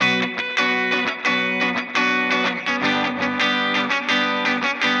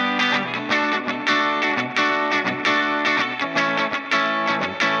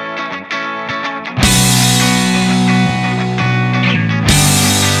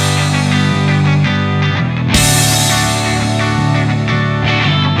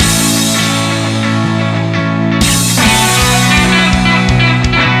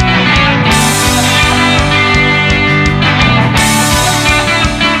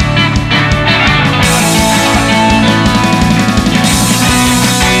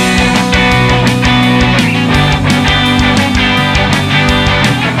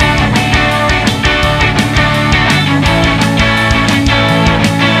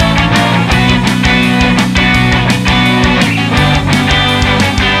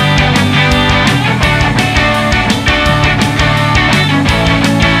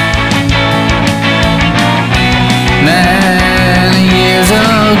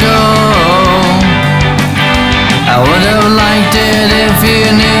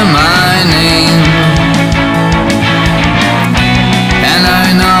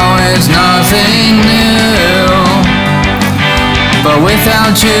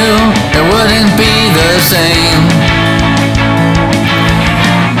without you, it wouldn't be the same.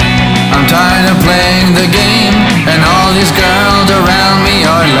 I'm tired of playing the game, and all these girls around me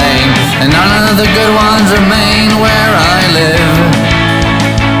are lame, and none of the good ones remain where I live.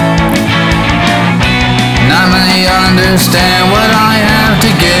 Not many understand what I have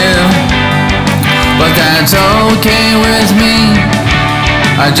to give, but that's okay with me.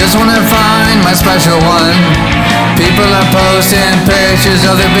 I just wanna find my special one. People are posting pictures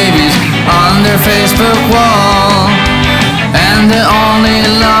of their babies on their Facebook wall, and the only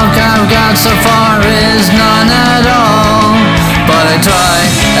luck I've got so far is none at all. But I try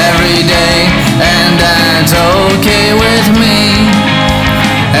every day, and that's okay with me.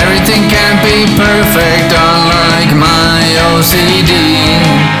 Everything can't be perfect, unlike my OCD.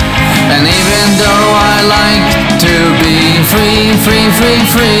 And even though I like to be free, free, free,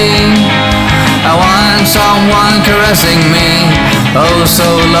 free, I want someone caressing me, oh so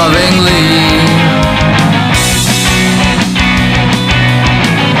lovingly.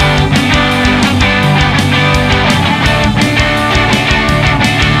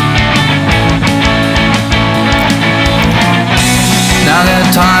 Now that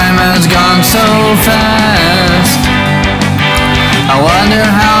time has gone so fast, I wonder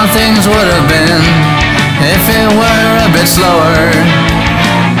how things would have been if it were a bit slower,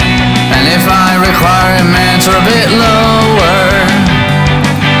 and if my requirements were a bit lower.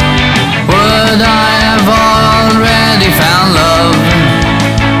 Would I have already found love?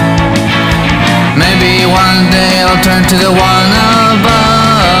 Maybe one day I'll turn to the one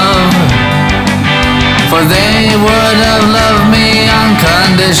above, for they would have loved me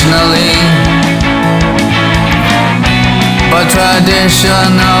unconditionally. But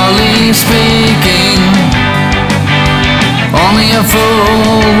traditionally speaking, only a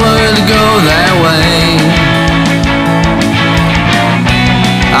fool would go that way.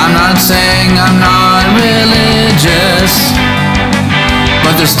 I'm not saying I'm not religious,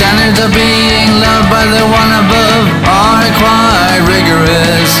 but the standards of being loved by the one above are quite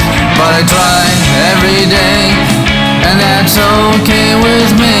rigorous. But I try every day, and that's okay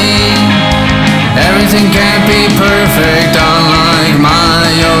with me. Everything can't be perfect, unlike my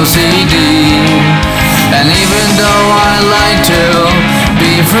OCD. And even though I like to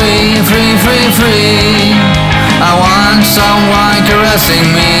be free, free, free, free, I want someone caressing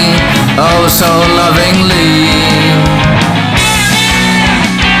me, oh so lovingly.